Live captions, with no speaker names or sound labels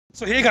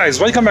So hey guys,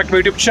 welcome back to my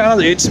YouTube channel.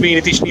 It's me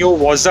NitishNeo.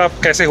 What's up?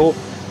 कैसे हो?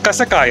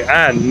 कसकाय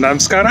and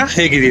नमस्कारा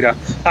हेगिदीरा.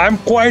 I am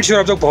quite sure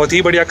आप लोग बहुत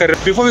ही बढ़िया कर रहे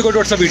हैं. Before we go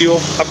towards the video,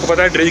 आपको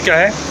पता है ड्रिल क्या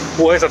है?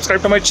 वो है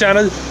subscribe to my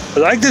channel,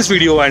 like this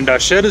video and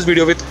share this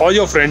video with all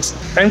your friends.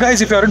 And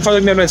guys, if you aren't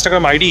following me on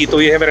Instagram ID,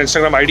 तो ये है मेरा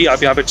इंस्टाग्राम आईडी.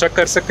 आप यहाँ पे चेक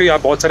कर सकते हो. यहाँ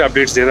बहुत सारे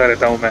अपडेट्स देता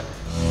रहता हूँ मैं.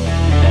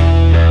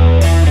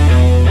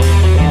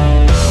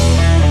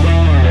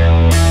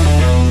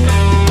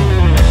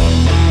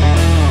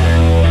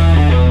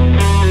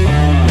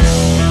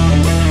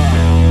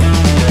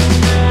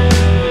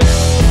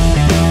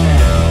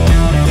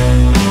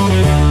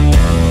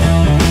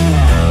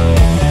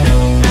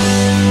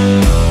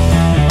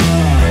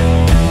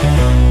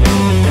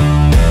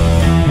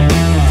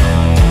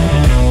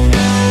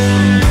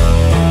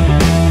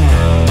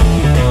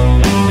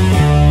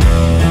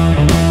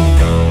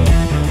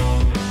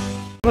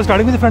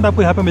 स्टार्टिंग विद फ्रंट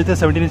आपको यहाँ पे मिलते हैं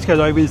 17 इंच के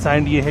अलॉय व्हील्स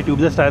एंड ये है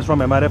ट्यूबलेस टायर्स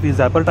फ्रॉम एमआरएफ. ये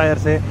ज़ैपर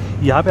टायर्स है.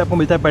 यहाँ पे आपको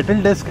मिलता है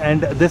pedal disc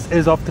and this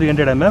is of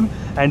 300 mm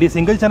and ये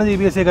सिंगल चैनल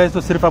एबीएस है गाइस.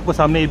 तो सिर्फ आपको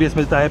सामने एबीएस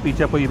मिलता है,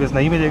 पीछे आपको एबीएस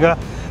नहीं मिलेगा.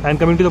 And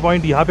coming to the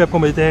point, यहाँ पे आपको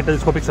मिलते हैं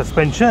telescopic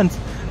suspensions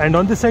and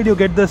on this side you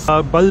get this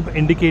bulb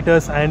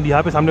indicators and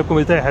यहाँ पे सामने आपको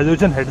मिलता है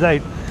हेलोजन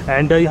हेडलाइट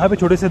एंड यहाँ पे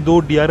छोटे से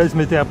दो DRLs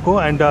मिलते हैं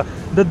आपको. And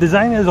the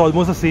design is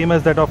almost the same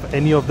as that of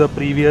any of the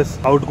previous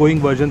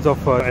outgoing versions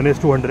of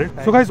NS200.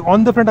 So guys,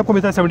 on the front आपको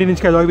मिलता है 17 इंच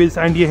के alloy wheels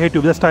and ये है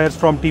tubeless tyres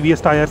from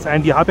TVS tyres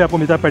and यहाँ पे आपको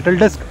मिलता है पेडल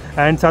डिस्क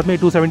एंड साथ में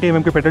 270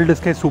 mm के पेडल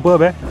डिस्क है.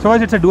 सुपर्ब है. So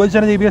guys, it's a dual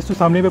channel ABS. तो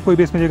सामने भी आपको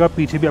ABS मिलेगा,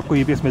 पीछे भी आपको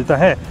ABS मिलता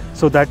है.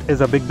 So that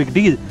is a big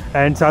deal.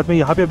 And साथ में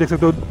यहाँ पे आप देख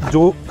सकते हो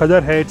जो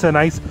कलर है, it's a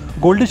nice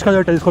goldish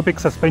colour telescopic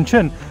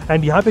suspension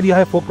and यहाँ पे दिया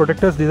है फोक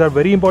protectors. These are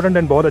very important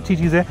and बहुत अच्छी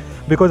चीज़ है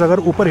बिकॉज अगर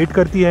ऊपर हिट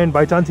करती है एंड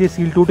बाई चांस ये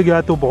सील टूट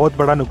गया तो बहुत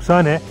बड़ा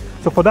नुकसान है.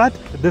 So for that,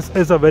 this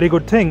is a very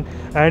good thing.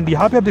 And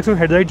यहाँ पे आप देख सकते हो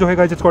हेडलाइट जो है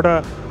guys, it's got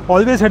a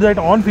always headlight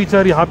on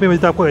feature. यहाँ पे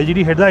मिलता है आपको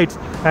LED हेडलाइट्स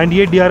एंड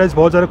ये DRLs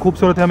बहुत ज़्यादा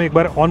खूबसूरत है. हम एक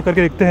बार ऑन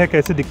करके देखते हैं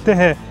कैसे दिखते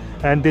हैं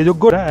and they look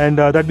good. And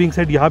that being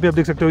said, यहाँ पे आप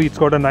देख सकते हो it's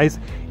got a nice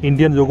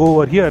Indian logo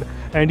over here.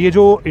 And ये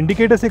जो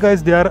इंडिकेटर्स है guys,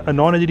 they are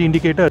non LED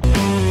indicator.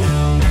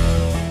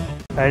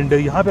 And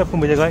यहाँ पे आपको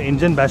मिलेगा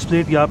इंजन बैश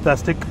प्लेट या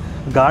प्लास्टिक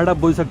गार्ड आप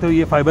बोल सकते हो.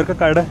 ये फाइबर का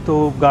कार्ड है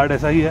तो गार्ड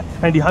ऐसा ही है.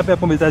 एंड यहाँ पे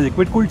आपको मिलता है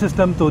लिक्विड कूल्ड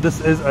सिस्टम. तो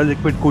this is a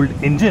liquid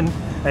cooled engine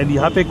and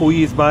यहाँ पे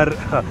कोई इस बार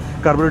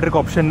कार्बोरेटर का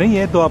ऑप्शन नहीं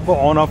है, तो आपको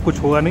ऑन ऑफ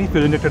कुछ होगा नहीं.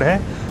 फ्यूल इंजेक्टेड है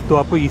तो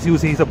आपको ECU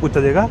से ही सब कुछ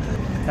चलेगा.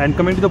 And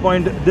coming to the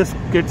point, this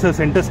kits a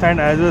centre stand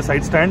as a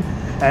side stand.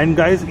 And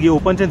guys, ये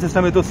ओपन चेन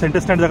सिस्टम है तो सेंटर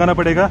स्टैंड लगाना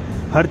पड़ेगा.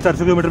 हर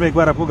 400 किलोमीटर में एक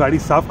बार आपको गाड़ी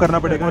साफ करना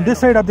पड़ेगा. ऑन दिस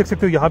साइड आप देख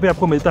सकते हो यहाँ पे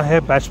आपको मिलता है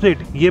बैश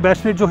प्लेट. ये बैश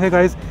प्लेट जो है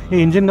गाइस,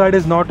 ये engine guard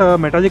is not a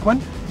metallic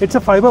one, it's a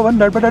fibre one.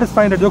 That is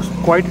fine, it looks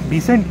quite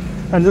decent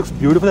and looks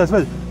beautiful as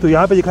well. तो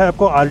यहाँ पे लिखा है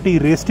आपको RT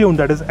race tune,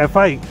 that is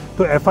FI.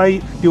 तो FI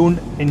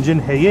ट्यून्ड इंजन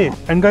है ये.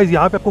 And guys,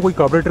 यहाँ पे आपको कोई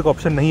कार्बोरेटर का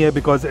ऑप्शन नहीं है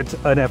because it's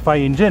an FI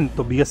engine.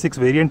 तो BS6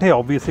 वेरिएंट है,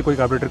 ऑब्वियसली कोई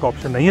कार्बोरेटर का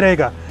ऑप्शन नहीं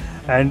रहेगा.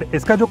 एंड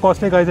इसका जो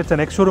कॉस्ट है guys, it's an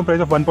ex showroom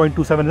price of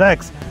 1.27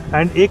 lakhs.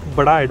 And एक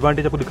बड़ा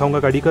एडवांटेज आपको दिखाऊंगा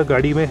गाड़ी का.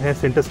 गाड़ी में है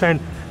centre stand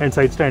and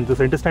side stand. तो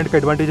सेंटर स्टैंड का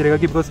एडवांटेज रहेगा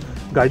कि बिकॉज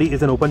गाड़ी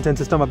is an open chain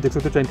system. आप देख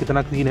सकते हो चैन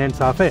कितना क्लीन है एंड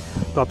साफ है.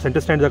 तो आप सेंटर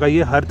स्टैंड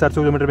लगाइए, हर 400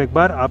 किलोमीटर में एक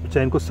बार आप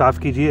चैन को साफ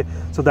कीजिए.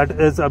 So that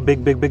is a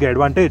big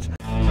advantage.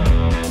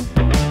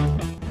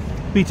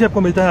 पीछे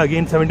आपको मिलता है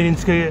अगेन 17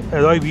 इंच के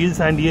अलॉय व्हील्स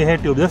एंड ये है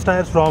tubeless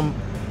tyres from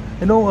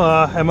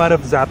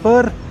MRF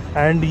ज़ैपर.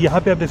 And यहाँ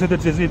पे आप देख सकते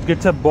हो it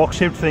gets a box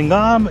shaped swing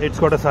arm, it's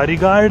got a सारी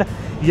गार्ड.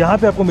 यहाँ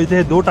पे आपको मिलते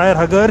हैं 2 टायर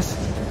हगर्स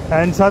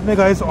एंड साथ में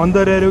guys on the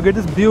rare you get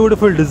this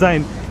beautiful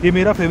design. ये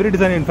मेरा फेवरेट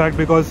डिज़ाइन है इनफैक्ट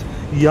बिकॉज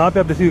यहाँ पे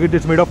आप देख सकते हो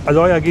it's made of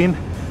alloy again.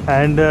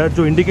 And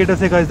जो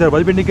इंडिकेटर्स है guys, they are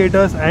bulb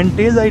indicators and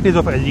tail light is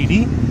of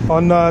LED.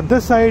 On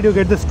this side you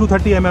get this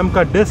 230 mm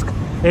का disc.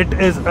 It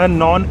is a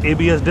non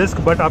ABS disc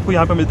but आपको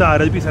यहाँ पे मिलता है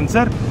RLP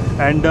sensor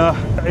and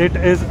it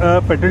is a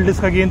pedal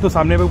disc again. तो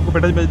सामने में आपको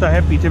पेडल मिलता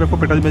है, पीछे में आपको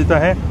पेडल मिलता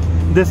है.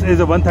 This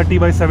is a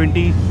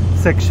 130/70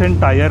 section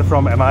tyre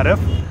from MRF.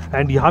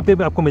 And यहाँ पे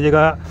भी आपको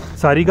मिलेगा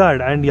सारी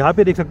गार्ड. एंड यहाँ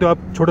पे देख सकते हो आप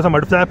छोटा सा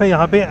मड फ्लैप है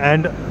यहाँ पे.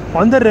 And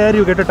on the rare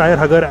you get a tyre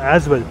हगर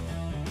as well.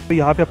 तो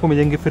यहाँ पे आपको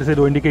मिलेंगे फिर से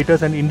 2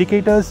 indicators and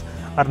indicators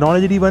are non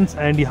LED once.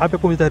 And यहाँ पे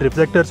आपको मिलता है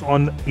reflectors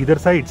on either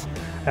sides.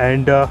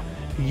 And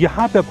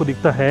यहाँ पे आपको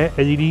दिखता है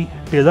LED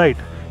tail light.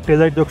 Tail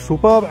light looks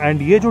superb.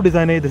 And ये जो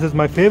डिज़ाइन है, this is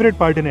my favourite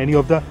part in any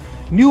of the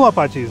new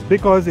अपाचीज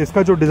because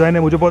इसका जो डिज़ाइन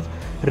है मुझे बहुत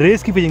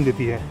रेस की फीलिंग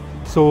देती है.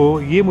 सो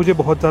ये मुझे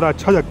बहुत ज़्यादा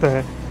अच्छा लगता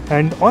है.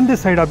 एंड ऑन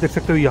दिस साइड आप देख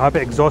सकते हो यहाँ पे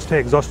एग्जॉस्ट है.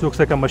 Exhaust looks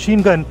like a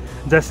machine gun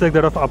just like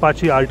that of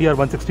Apache RTR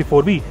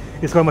 164V.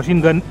 इसका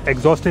मशीन गन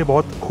एग्जॉस्ट है,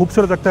 बहुत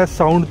खूबसूरत लगता है.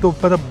 साउंड तो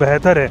मतलब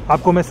बेहतर है,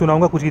 आपको मैं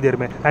सुनाऊंगा कुछ ही देर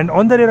में. एंड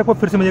ऑन द रेयर आपको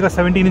फिर से मिलेगा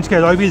 17 इंच के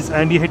अलॉय व्हील्स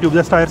एंड ये है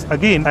ट्यूबलेस टायर्स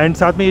अगेन. एंड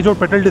साथ में ये जो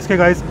पेडल डिस्क है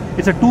guys,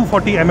 it's a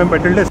 240 mm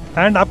pedal disc.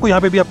 And आपको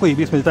यहाँ पे भी आपको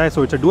ABS मिलता है.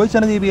 So it's a dual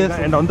channel ABS.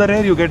 And on the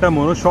rare you get a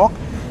monoshock.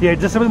 ये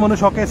एडजस्टेबल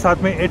मोनोशॉक है.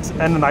 साथ में it's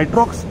an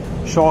Nitrox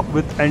shock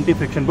with anti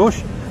friction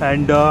Bush.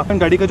 And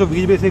गाड़ी का जो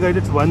व्हील बेस है गाइस,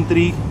 इट्स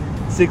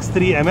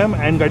 1363 mm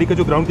एंड गाड़ी का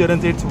जो ग्राउंड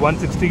क्लियरेंस है इट्स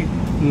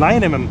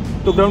 169 mm.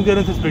 तो ground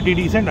clearance is pretty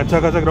decent, अच्छा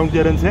खासा ग्राउंड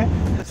क्लियरेंस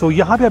है. सो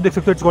यहाँ पे आप देख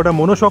सकते हो it's got a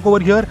monoshock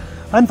over here.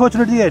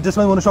 Unfortunately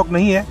adjustment monoshock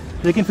नहीं है,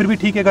 लेकिन फिर भी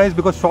ठीक है guys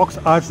because shocks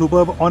are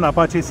superb on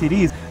Apache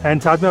series.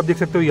 And साथ में आप देख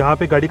सकते हो यहाँ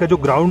पे गाड़ी का जो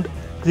ग्राउंड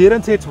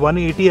क्लियरेंस है इट्स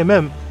 180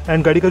 mm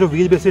एंड गाड़ी का जो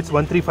wheel base it's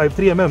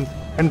 1353 mm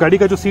and गाड़ी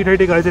का जो सीट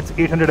हाइट है guys it's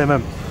 800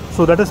 mm।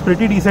 So that is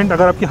pretty decent.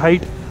 अगर आपकी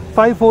हाइट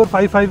 5'4",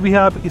 5'5" भी है,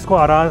 आप इसको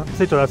आराम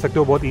से चला सकते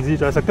हो, बहुत ईजिली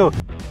चला सकते हो।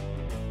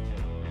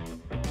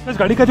 इस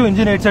गाड़ी का जो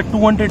इंजन है it's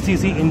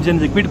 200cc engine,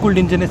 liquid cooled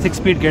engine है, 6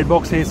 स्पीड गेट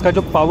बॉक्स है। इसका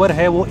जो पावर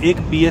है वो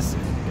 1 PS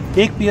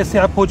से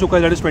आप हो चुका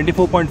है, that is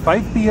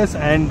 24.5 PS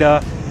and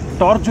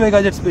torque जो है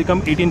guys it's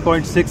become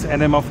 18.6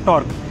 Nm of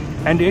torque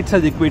and it's a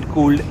liquid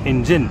cooled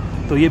engine.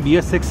 तो ये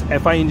BS6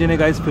 FI इंजन है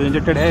गाइस, फ्यूल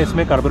इंजेक्टेड है,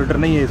 इसमें कार्बोरेटर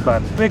नहीं है इस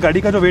बार। तो ये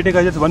गाड़ी का जो वेट है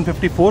guys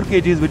 154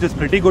 kgs which is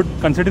pretty good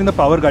considering the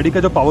power. गाड़ी का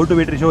जो पावर टू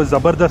वेट रेशियो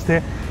ज़बरदस्त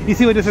है,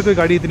 इसी वजह से तो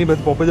गाड़ी इतनी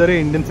पॉपुलर है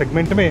इंडियन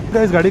सेगमेंट में।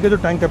 इस गाड़ी का जो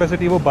टैंक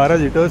कैपेसिटी वो 12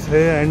 लीटर्स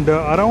है एंड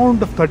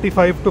अराउंड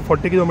 35 to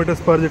 40 किलोमीटर्स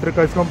पर लीटर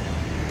का इसको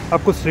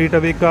आपको स्ट्रेट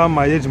अवे का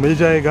माइलेज मिल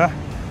जाएगा,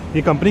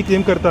 ये कंपनी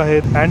क्लेम करता है।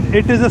 And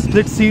it is a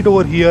split seat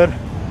over here,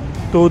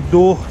 तो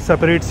 2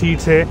 सेपरेट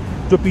सीट्स है।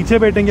 जो पीछे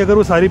बैठेंगे अगर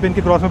वो सारी पेन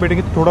के क्रॉस में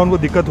बैठेंगे तो थोड़ा उनको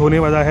दिक्कत होने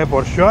वाला है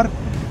फॉर श्योर।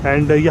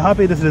 एंड यहाँ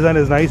पे दिस डिज़ाइन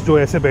इज़ नाइस, जो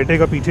ऐसे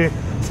बैठेगा पीछे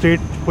स्ट्रेट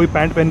कोई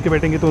पैंट पहन के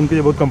बैठेंगे तो उनके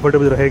लिए बहुत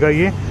कंफर्टेबल रहेगा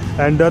ये।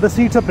 And the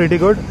seats are pretty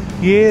good,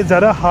 ये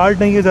ज़्यादा हार्ड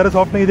नहीं है, ज़्यादा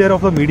सॉफ्ट नहीं है, there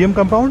of the medium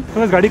compound.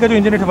 तो इस गाड़ी का जो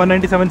इंजन है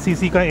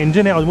 197cc का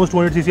इंजन है, ऑलमोस्ट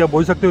 200cc आप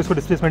बोल सकते हो। इसको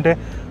डिस्प्लेसमेंट है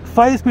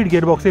 5 स्पीड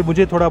गियर बॉक्स है।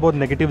 मुझे थोड़ा बहुत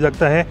नेगेटिव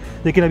लगता है,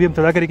 लेकिन अभी हम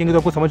चला कर देखेंगे तो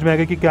आपको समझ में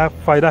आएगा कि क्या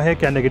फ़ायदा है,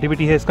 क्या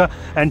नेगेटिविटी है इसका।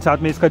 एंड साथ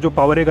में इसका जो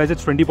पावर है guys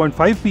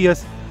 20.5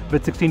 PS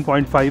with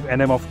 16.5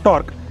 Nm of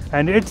torque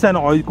and it's an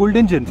oil cooled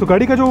engine. तो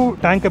गाड़ी का जो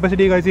टैंक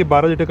कैपेसिटी है गाइस ये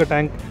 12 लीटर का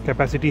टैंक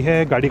कैपेसिटी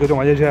है। गाड़ी का जो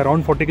माइलेज है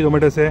अराउंड 40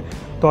 किलोमीटर्स है,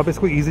 तो आप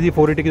इसको इजीली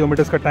 480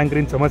 किलोमीटर्स का टैंक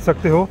रेंज समझ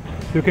सकते हो।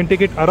 You can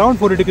take it around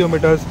 480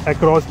 kilometres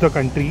across the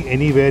country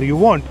any where you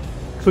want.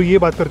 सो ये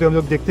बात करते हैं हम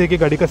लोग, देखते हैं कि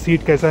गाड़ी का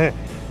सीट कैसा है।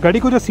 गाड़ी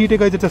को जो सीट है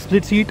guys it's a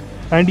split seat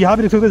and यहाँ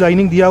पे देख सकते हो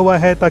लाइनिंग दिया हुआ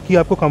है ताकि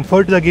आपको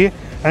कंफर्ट लगे।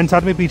 एंड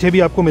साथ में पीछे भी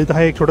आपको मिलता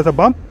है एक छोटा सा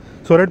बम्प,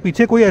 सो दैट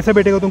पीछे कोई ऐसा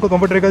बैठेगा तो उनको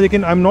कंफर्ट रहेगा,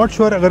 लेकिन आई एम नॉट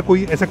श्योर अगर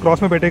कोई ऐसे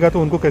क्रॉस में बैठेगा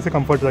तो उनको कैसे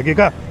कंफर्ट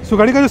लगेगा। सो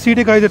गाड़ी का जो सीट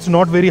है guys it's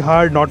not very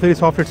hard, not very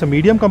soft, it's a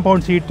medium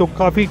compound seat, तो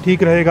काफ़ी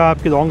ठीक रहेगा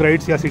आपके लॉन्ग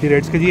राइड्स या सिटी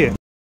राइड्स के लिए।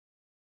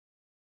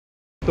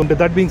 तो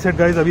दैट बीइंग सेड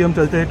गाइस अभी हम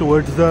चलते हैं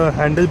towards the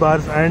handle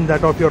bars and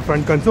that of your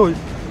front console.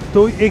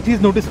 तो एक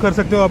चीज़ नोटिस कर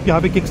सकते हो आप,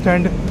 यहाँ पे किक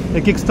स्टैंड,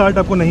 किक स्टार्ट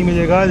आपको नहीं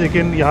मिलेगा,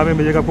 लेकिन यहाँ पे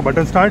मिलेगा आपको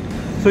बटन स्टार्ट।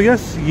 सो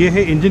यस, ये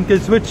है engine kill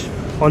switch.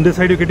 On this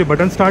side you get your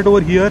button start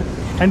over here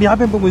and यहाँ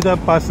पे आपको मिलता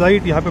है पास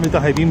लाइट, यहाँ पे मिलता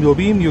है high beam, low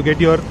beam, you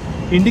get your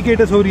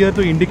indicators over here,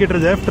 तो indicator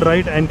left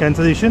right and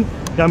cancellation.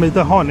 यहाँ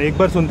मिलता है हॉर्न, एक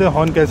बार सुनते हैं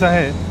हॉर्न कैसा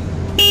है,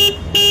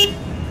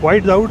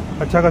 वाइट लाउड,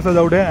 अच्छा खासा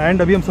लाउड है।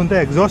 एंड अभी हम सुनते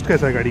हैं एग्जॉस्ट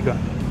कैसा है गाड़ी का।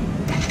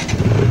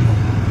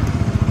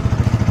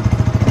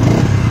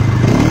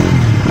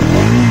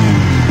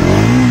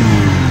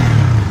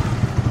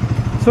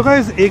 सो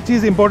गाइस एक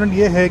चीज़ इंपॉर्टेंट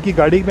ये है कि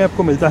गाड़ी में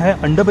आपको मिलता है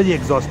अंडरबेली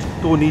एग्जॉस्ट,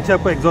 तो नीचे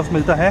आपको एग्जॉस्ट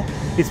मिलता है,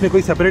 इसमें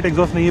कोई सेपरेट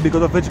एग्जॉस्ट नहीं है,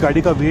 बिकॉज ऑफ विच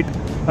गाड़ी का वेट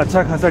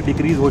अच्छा खासा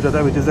डिक्रीज हो जाता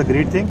है, which is a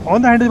great thing.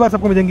 On the handle bars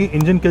आपको मिलेंगे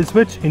engine kill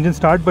switch, engine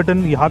start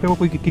button, यहाँ पे वो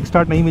कोई किक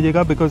स्टार्ट नहीं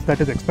मिलेगा because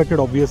that is expected,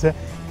 obvious है,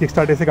 किक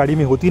स्टार्ट ऐसे गाड़ी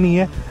में होती नहीं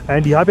है।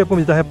 एंड यहाँ पे आपको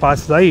मिलता है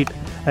पास लाइट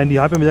एंड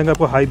यहाँ पे मिलेंगे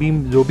आपको high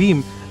beam, low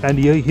beam and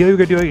here you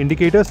get your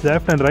indicators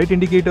left and right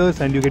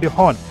indicators and you get your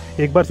horn.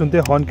 एक बार सुनते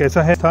हैं हॉर्न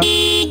कैसा है था,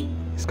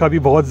 इसका भी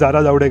बहुत ज़्यादा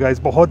लाउड है गाइस,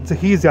 बहुत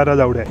ही ज़्यादा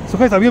लाउड है। सो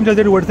गाइस अभी हम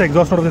चलते हैं towards the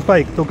exhaust note of this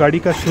bike, तो गाड़ी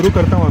का शुरू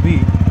करता हूँ अभी।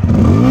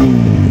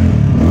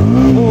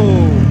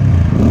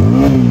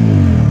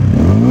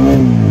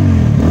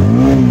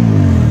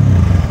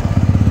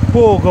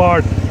 ओह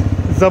गॉड,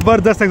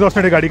 ज़बरदस्त एग्जॉस्ट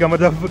नोट है गाड़ी का,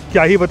 मतलब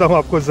क्या ही बताऊँ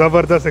आपको,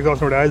 ज़बरदस्त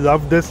एग्जॉस्ट नोट है। I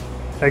love this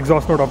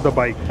exhaust note of the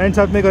bike. And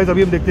साथ में गाइस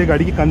अभी हम देखते हैं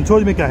गाड़ी की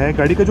कंसोल में क्या है।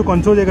 गाड़ी का जो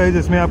कंसोल है गाइस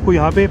इसमें आपको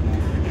यहाँ पे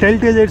टेल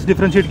टेल लाइट्स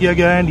डिफरेंशिएट किया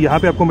गया है एंड यहाँ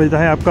पे आपको मिलता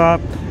है आपका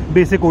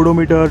basic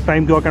odometer,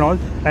 time clock and all,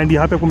 and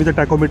यहाँ पे आपको मिलता है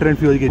tachometer and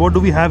fuel gauge. What do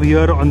we have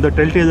here on the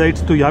tell tail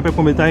lights, तो यहाँ पे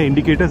आपको मिलता है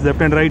इंडिकेटर्स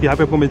लेफ्ट एंड राइट, यहाँ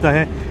पे आपको मिलता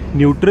है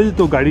न्यूट्रल,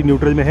 तो गाड़ी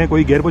न्यूट्रल में है,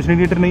 कोई गेयर पोजिशन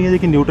इंडिकेटर नहीं है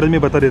लेकिन न्यूट्रल में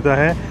बता देता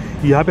है।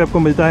 यहाँ पे आपको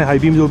मिलता है हाई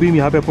बीम, लो बीम,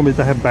 यहाँ पे आपको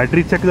मिलता है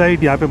बैटरी चेक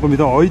लाइट, यहाँ पे आपको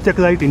मिलता है oil check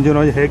light, engine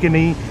oil है कि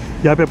नहीं,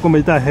 यहाँ पे आपको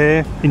मिलता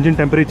है इंजन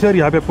टेम्परेचर,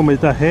 यहाँ पे आपको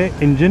मिलता है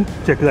इंजन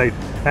चेक लाइट।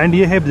 एंड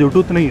ये है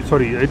ब्लूटूथ नहीं,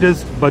 सॉरी इट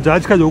इज़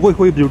बजाज का लोगो,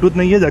 कोई ब्लूटूथ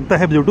नहीं है, लगता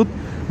है ब्लूटूथ।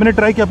 मैंने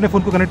ट्राई किया अपने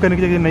फ़ोन को कनेक्ट करने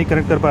के लिए, नहीं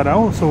कनेक्ट कर पा रहा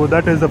हूँ, so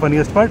that is the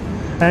funniest part.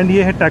 And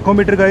ये है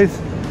टैकोमीटर गाइस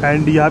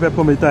एंड यहाँ पे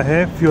आपको मिलता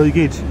है fuel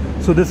gauge.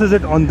 So this is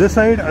it on this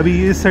side. अभी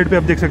इस साइड पे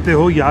आप देख सकते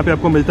हो, यहाँ पे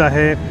आपको मिलता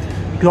है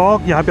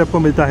क्लॉक, यहाँ पे आपको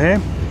मिलता है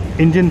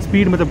इंजन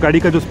स्पीड, मतलब गाड़ी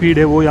का जो स्पीड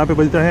है वो यहाँ पे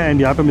मिलता है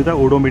एंड यहाँ पे मिलता है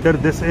odometer,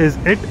 this is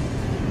it.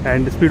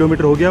 And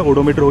speedometer हो गया,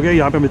 ओडोमीटर हो गया,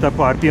 यहाँ पे मिलता है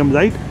आपको आरपीएम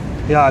लाइट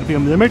या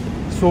RPM limit.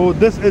 So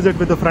this is it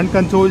with the front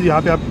console,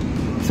 यहाँ पे आप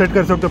सेट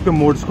कर सकते हो आपके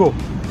मोड्स को।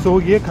 सो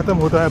ये खत्म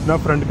होता है अपना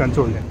फ्रंट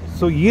कंसोल है।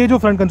 सो ये जो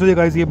फ्रंट कंसोल है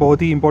गाइस ये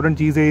बहुत ही इंपॉर्टेंट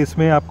चीज़ है,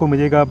 इसमें आपको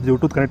मिलेगा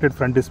Bluetooth connected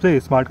front display,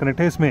 smart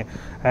connect है इसमें,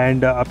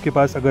 एंड आपके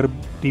पास अगर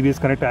टीवीएस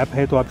कनेक्ट ऐप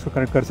है तो आप इसको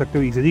कनेक्ट कर सकते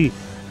हो इजीली,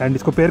 एंड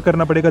इसको पेयर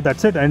करना पड़ेगा,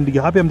 दैट्स इट। एंड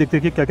यहाँ पे हम देखते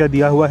हैं कि क्या क्या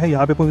दिया हुआ है।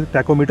 यहाँ पे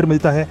टैकोमीटर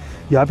मिलता है,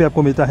 यहाँ पे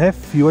आपको मिलता है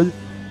fuel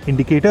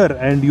indicator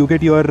and you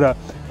get your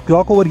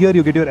clock over here,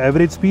 you get your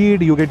average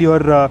speed, you get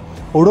your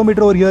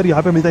odometer over here.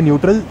 यहाँ पे मिलता है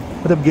न्यूट्रल,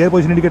 मतलब गियर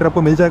पोजिशन इंडिकेटर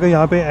आपको मिल जाएगा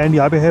यहाँ पे। एंड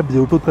यहाँ पे है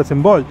ब्लूटूथ का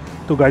सिंबल,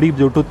 तो गाड़ी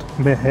ब्लूटूथ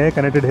में है,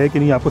 कनेक्टेड है कि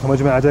नहीं आपको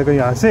समझ में आ जाएगा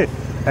यहाँ से।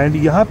 एंड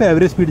यहाँ पे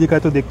एवरेज स्पीड लिखा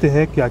है, तो देखते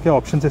हैं क्या क्या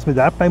ऑप्शन है इसमें।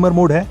 लैप टाइमर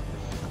मोड है,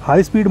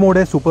 हाई स्पीड मोड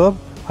है, superb,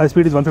 high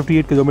speed is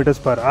 158 kilometres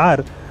per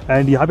hour.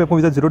 And यहाँ पे आपको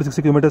मिलता है 0 to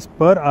 60 kilometres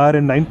per hour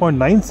in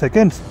 9.9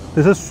 seconds,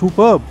 this is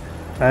superb.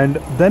 And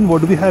then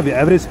what do we have,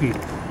 average speed.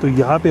 तो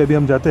यहाँ पे अभी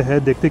हम जाते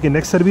हैं, देखते हैं कि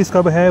नेक्स्ट सर्विस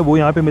कब है, वो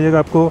यहाँ पे मिलेगा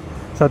आपको,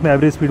 साथ में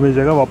एवरेज स्पीड मिल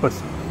जाएगा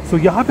वापस। सो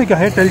यहाँ पे क्या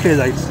है, tell tail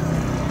lights.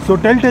 So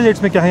tell tail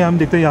lights में क्या है हम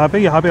देखते हैं यहाँ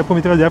पे आपको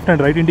मिलेगा left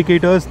and right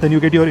indicators, then you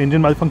get your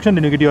engine mall function,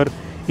 then you get your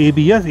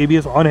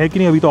ABS on है कि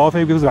नहीं, अभी तो ऑफ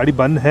है बिकॉज गाड़ी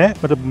बंद है,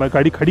 मतलब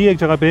गाड़ी खड़ी है एक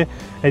जगह पे।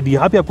 एंड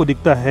यहाँ पे आपको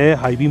दिखता है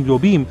high beam, low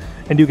beam.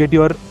 And you get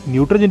your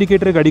neutral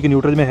indicator, गाड़ी के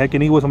न्यूट्रल में है कि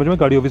नहीं वो समझ में,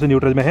 गाड़ी ऑब्वियसली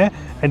न्यूट्रल में है।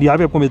 एंड यहाँ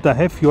पे आपको मिलता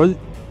है फ्यूल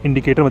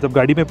इंडिकेटर, मतलब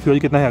गाड़ी में फ्यूल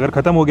कितना है, अगर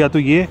खत्म हो गया तो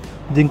ये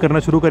जिंक करना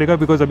शुरू करेगा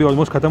बिकॉज अभी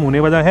ऑलमोस्ट खत्म होने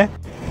वाला है।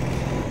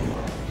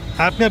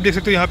 ऐप में आप देख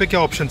सकते हो यहाँ पे क्या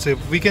ऑप्शन है,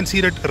 we can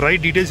see that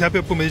right details यहाँ पे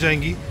आपको मिल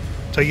जाएंगी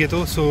चाहिए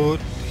तो। So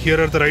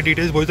here are the right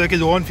details. बोलता है कि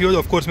लो ऑन फ्यूल,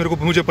 ऑफ कोर्स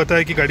मुझे पता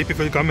है कि गाड़ी पे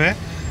फ्यूल कम है,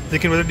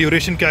 लेकिन मतलब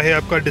ड्यूरेशन क्या है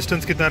आपका,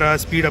 डिस्टेंस कितना रहा,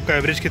 स्पीड आपका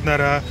एवरेज कितना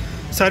रहा,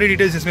 सारी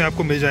डिटेल्स इसमें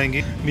आपको मिल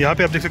जाएंगी। यहाँ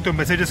पे आप देख सकते हो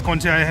मैसेजेस कौन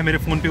से आए हैं मेरे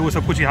फ़ोन पे, वो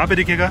सब कुछ यहाँ पे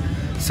दिखेगा।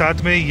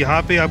 साथ में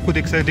यहाँ पे आपको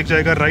दिख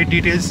जाएगा राइट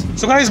डिटेल्स।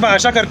 सो गाइस, मैं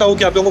आशा करता हूँ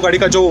कि आप लोगों को गाड़ी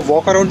का जो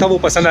वॉक अराउंड था वो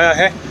पसंद आया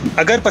है।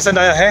 अगर पसंद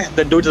आया है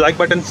then do the like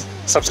button,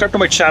 subscribe to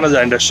my channel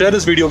and share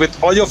this video with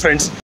all your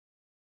friends.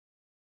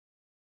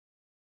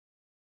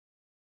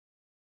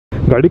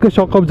 गाड़ी का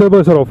shock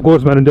observers are of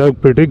course man, they are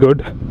pretty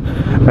good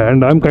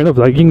and I am kind of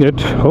liking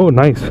it. Oh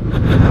nice,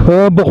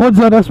 बहुत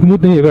ज़्यादा smooth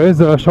नहीं है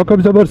guys. Shock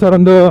observers are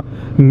on the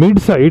mid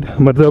side,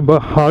 मतलब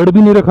hard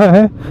भी नहीं रखा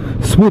है,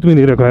 स्मूथ भी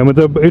नहीं रखा है,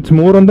 मतलब it's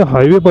more on the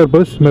highway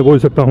purpose मैं बोल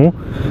सकता हूँ।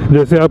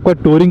 जैसे आपका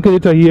टूरिंग के लिए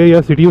चाहिए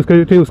या सिटी उसके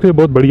लिए चाहिए, उसके लिए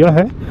बहुत बढ़िया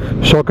है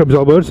शॉक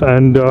ऑब्जर्वर्स।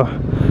 एंड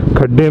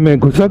खड्डे में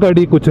घुसा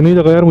गाड़ी कुछ नहीं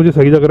लगा यार, मुझे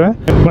सही लग रहा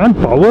है मैन।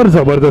 पावर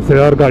ज़बरदस्त है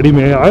यार गाड़ी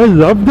में, I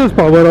love this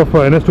power of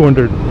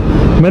NS200।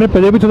 मैंने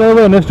पहले भी चलाया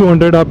हुआ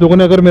NS200, आप लोगों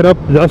ने अगर मेरा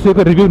लास्ट ईयर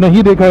का रिव्यू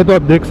नहीं देखा है तो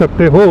आप देख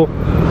सकते हो।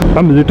 I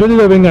am literally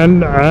loving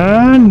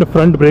and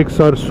front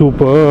breaks are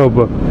superb.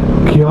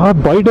 क्या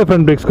बाइट है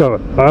फ्रंट ब्रेक्स का,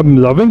 I am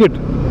loving it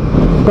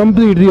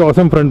completely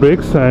awesome front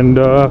breaks. And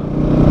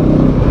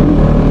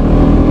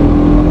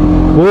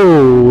वो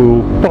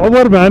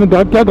पावर मैन,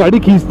 क्या गाड़ी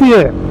खींचती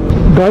है।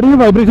 गाड़ी में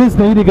वाइब्रेशंस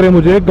नहीं दिख रहे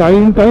मुझे,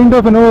 kind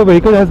of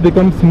vehicle has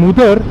become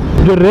smoother.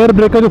 जो रेयर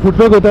ब्रेक का जो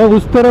फुटवर्क होता है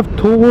उस तरफ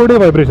थोड़े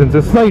वाइब्रेशन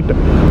है, स्लाइट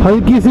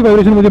हल्की सी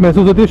वाइब्रेशन मुझे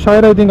महसूस होती है।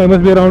 शायद I think I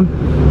must be around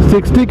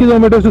 60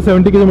 kilometre to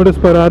 70 kilometre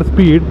per hour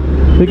speed,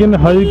 लेकिन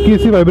हल्की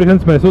सी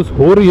वाइब्रेशंस महसूस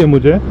हो रही है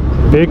मुझे।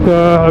 एक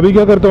अभी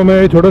क्या करता हूँ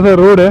मैं, छोटा सा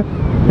रोड है,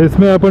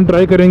 इसमें अपन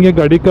ट्राई करेंगे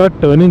गाड़ी का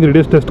टर्निंग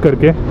रेडियस टेस्ट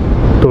करके।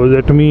 तो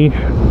let me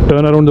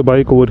turn around the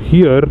bike over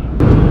here.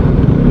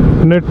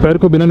 अपने पैर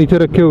को बिना नीचे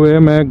रखे हुए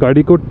मैं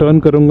गाड़ी को टर्न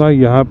करूँगा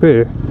यहाँ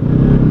पे।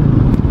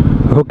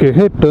 ओके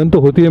है, टर्न तो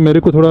होती है मेरे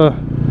को थोड़ा,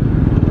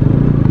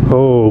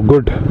 oh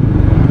good,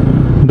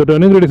 the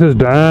turning radius is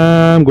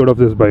damn good of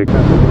this bike.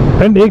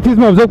 And एक चीज़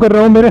मैं ऑब्जर्व कर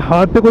रहा हूँ, मेरे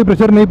हाथ पे कोई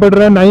प्रेशर नहीं पड़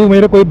रहा है, ना ही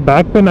मेरे कोई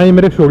बैक पे, ना ही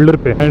मेरे शोल्डर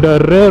पे। एंड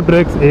रेयर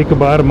ब्रेक्स एक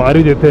बार मार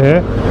ही देते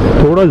हैं।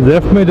 थोड़ा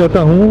लेफ्ट में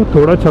जाता हूँ,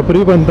 थोड़ा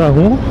छपरी बनता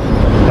हूँ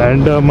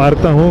एंड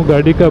मारता हूँ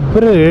गाड़ी का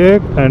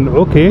break. And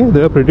okay,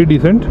 they are pretty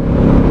decent,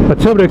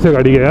 अच्छा ब्रेक्स है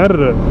गाड़ी का यार।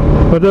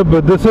 मतलब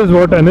this is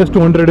what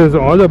NS200 is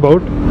all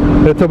about.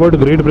 It's about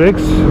great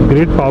breaks,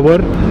 great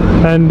power.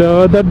 And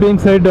that being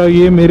said,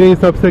 ये मेरे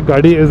हिसाब से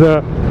गाड़ी is a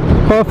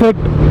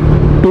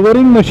perfect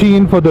touring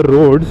machine for the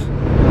roads.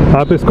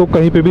 आप इसको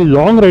कहीं पे भी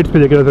लॉन्ग राइड्स पे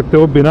लेके जा सकते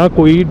हो बिना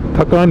कोई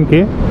थकान के।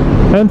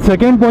 And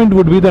second point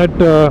would be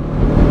that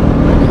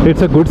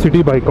it's a good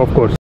city bike of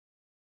course.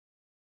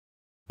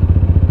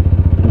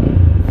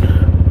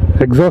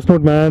 Exhaust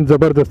note man,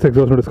 ज़बरदस्त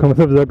एग्जॉस्ट नोट। इसका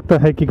मतलब लगता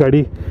है कि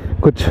गाड़ी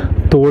कुछ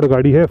तोड़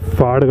गाड़ी है,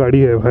 फाड़ गाड़ी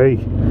है भाई।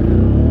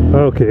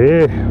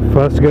 ओके,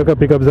 फर्स्ट गियर का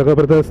पिकअप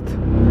ज़बरदस्त,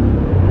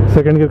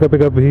 सेकंड गियर का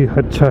पिकअप भी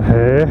अच्छा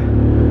है,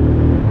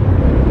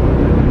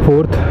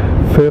 fourth,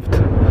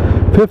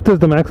 fifth is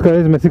the max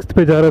guys. मैं सिक्स्थ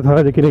पे जा रहा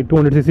था, लेकिन एक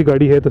 200cc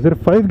गाड़ी है तो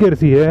सिर्फ 5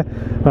 गियर्स ही है।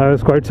 I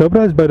was quite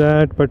surprised by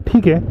that, but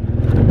ठीक है,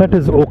 that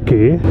is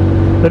okay.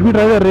 Let me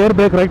try the rare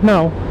break right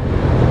now.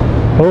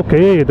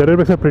 Okay, the rare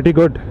breaks are pretty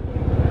good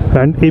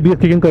and ABS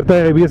kicking करता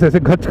है। ABS ऐसे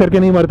घच करके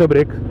नहीं मारता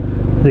ब्रेक,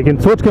 लेकिन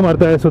सोच के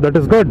मारता है, so that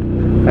is good.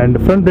 And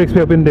front breaks पे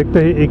अपन देखते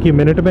हैं एक ही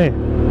मिनट में।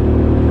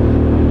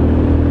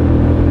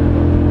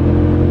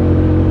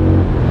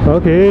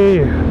 Okay,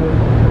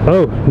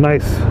 oh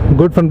nice,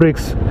 good front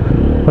breaks.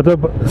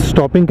 मतलब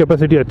स्टॉपिंग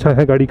कैपेसिटी अच्छा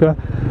है गाड़ी का,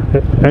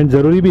 एंड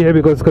ज़रूरी भी है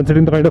because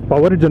considering the kind of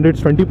power it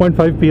generates.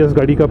 20.5 PS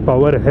गाड़ी का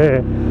पावर है,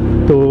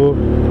 तो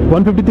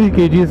 153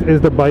 kgs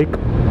is the bike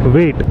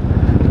wait.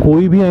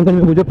 कोई भी एंगल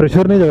में मुझे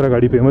प्रेशर नहीं लग रहा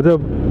गाड़ी पे,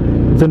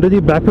 मतलब जनरली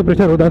बैक पे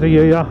प्रेशर होना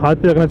चाहिए या हाथ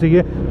पे लगना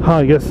चाहिए।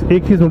 हाँ यस,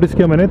 एक चीज़ नोटिस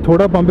किया मैंने,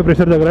 थोड़ा पाम पे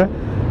प्रेशर लग रहा है,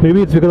 may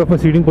be it's because of my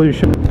seating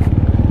position.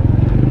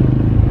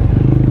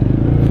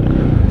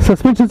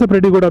 Suspension से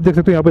प्रेटी गुड। आप देख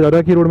सकते हो यहाँ पे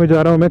ज़्यादा की रोड में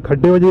जा रहा हूँ मैं,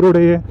 खड्डे वाली रोड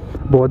है ये,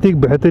 बहुत ही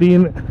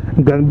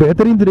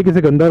बेहतरीन तरीके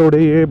से गंदा रोड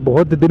है ये,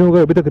 बहुत दिनों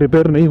का अभी तक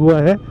रिपेयर नहीं हुआ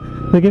है,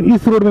 लेकिन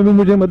इस रोड में भी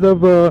मुझे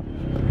मतलब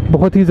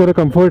बहुत ही ज़्यादा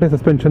कंफर्ट है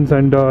suspension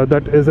and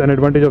that is an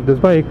advantage of this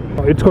bike.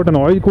 It's got an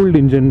oil cooled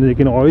engine,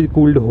 लेकिन ऑयल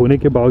कूल्ड होने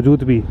के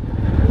बावजूद भी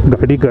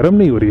गाड़ी गर्म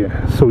नहीं हो रही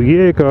है। सो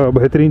ये एक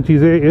बेहतरीन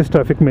चीज़ है इस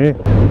ट्रैफिक में।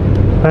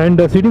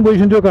 एंड सीटिंग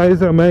पोजीशन जो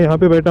गाइस मैं यहाँ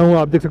पे बैठा हूँ,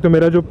 आप देख सकते हो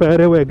मेरा जो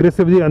पैर है वो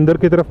एग्रेसिवली अंदर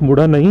की तरफ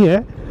मुड़ा नहीं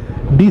है,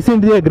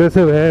 डिसेंटली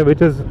एग्रेसिव है,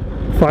 विच इज़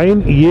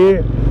फाइन।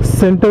 ये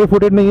सेंटर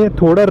फुटेड नहीं है,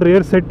 थोड़ा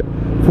रेयर सेट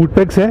फुट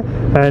पेग्स है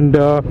एंड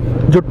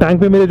जो टैंक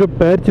पे मेरे जो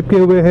पैर चिपके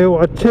हुए हैं वो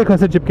अच्छे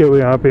खासे चिपके हुए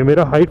हैं। यहाँ पे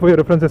मेरा हाइट फॉर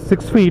रेफरेंस है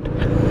 6 फीट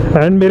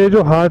एंड मेरे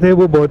जो हाथ है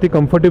वो बहुत ही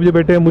कंफर्टेबली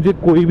बैठे हैं, मुझे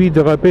कोई भी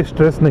जगह पे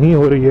स्ट्रेस नहीं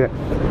हो रही है।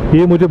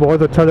 ये मुझे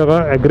बहुत अच्छा लगा,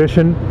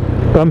 एग्रेशन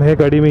कम है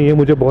गाड़ी में, ये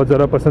मुझे बहुत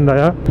ज़्यादा पसंद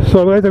आया। सो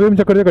अब गाइस अभी हम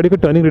चेक करते हैं गाड़ी का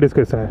टर्निंग रेडियस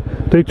कैसा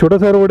है। तो एक छोटा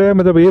सा रोड है,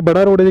 मतलब ये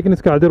बड़ा रोड है, लेकिन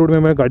इसके आधे रोड में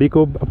मैं गाड़ी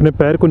को अपने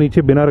पैर को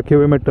नीचे बिना रखे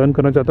हुए मैं टर्न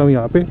करना चाहता हूँ।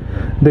 यहाँ पे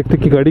देखते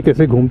कि गाड़ी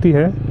कैसे घूमती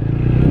है।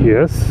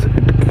 Yes,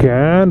 it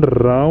can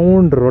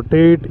round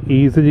rotate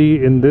easily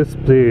in this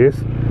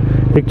place.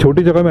 एक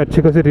छोटी जगह में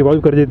अच्छे खासे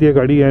रिवॉल्व कर देती है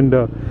गाड़ी एंड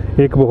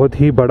एक बहुत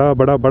ही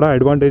बड़ा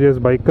एडवांटेज है इस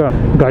बाइक का।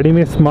 गाड़ी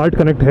में स्मार्ट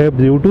कनेक्ट है,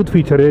 ब्लूटूथ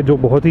फीचर है जो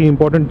बहुत ही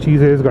इंपॉर्टेंट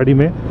चीज़ है इस गाड़ी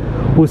में।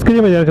 उसके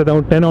लिए मैं जाना चाहता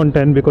हूँ 10 on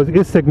 10 बिकॉज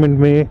इस सेगमेंट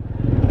में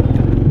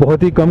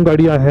बहुत ही कम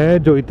गाड़ियाँ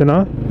हैं जो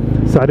इतना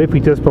सारे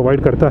फीचर्स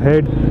प्रोवाइड करता है।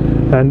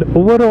 And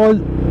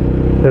overall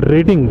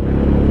rating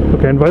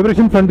okay and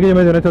vibration front के लिए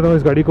मैं जाना चाहता हूँ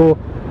इस गाड़ी को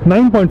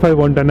 9.5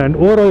 on 10 and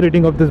overall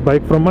rating of this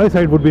bike from my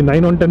side would be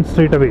 9 on 10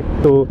 straight away.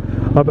 तो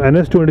आप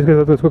NS200 के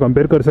साथ इसको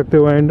कंपेयर कर सकते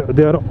हो and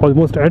they are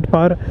almost at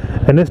par.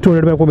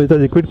 NS200 में आपको मिलता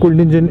है लिक्विड कूल्ड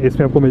इंजन,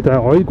 इसमें आपको मिलता है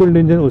ऑयल कूल्ड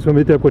इंजन, उसमें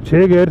मिलते हैं आपको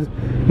 6 गियर्स,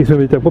 इसमें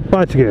मिलते हैं आपको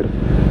 5 गियर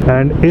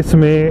एंड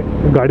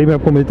इसमें गाड़ी में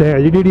आपको मिलते हैं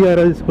LED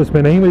DRLs,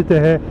 उसमें नहीं मिलते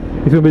हैं।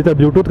 इसमें मिलता है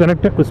ब्लूटूथ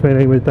कनेक्ट, उसमें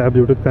नहीं मिलता है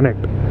ब्लूटूथ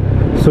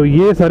कनेक्ट। सो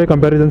ये सारे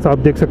कंपेरिजन आप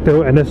देख सकते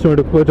हो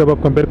NS200 को जब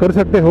आप कंपेयर कर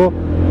सकते हो।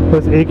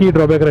 बस एक ही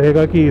ड्रॉबैक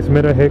रहेगा कि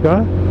इसमें रहेगा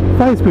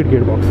 5 speed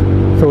gear box.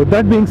 So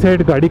that being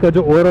said गाड़ी का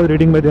जो ओवरऑल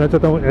रेटिंग मैं देना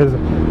चाहता हूँ इज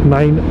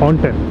 9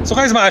 on 10। सो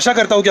गाइस मैं आशा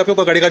करता हूँ कि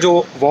आपको गाड़ी का जो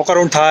वॉक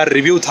अराउंड था,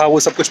 रिव्यू था, वो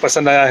सब कुछ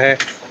पसंद आया है।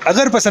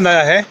 अगर पसंद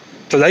आया है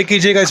तो लाइक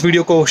कीजिएगा इस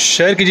वीडियो को,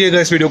 शेयर कीजिएगा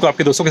इस वीडियो को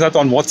आपके दोस्तों के साथ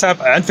on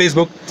WhatsApp and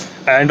Facebook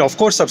end of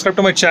course subscribe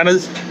to my channel,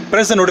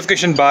 press the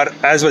notification bar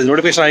as well,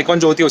 notification icon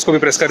जो होती है उसको भी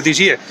प्रेस कर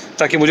दीजिए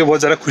ताकि मुझे बहुत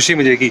ज़्यादा खुशी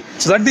मिलेगी।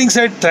 So that being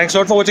said thanks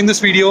lot for watching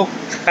this video.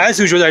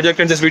 As usual I like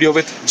to and this video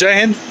with जय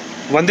हिंद,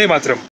 वंदे मातरम।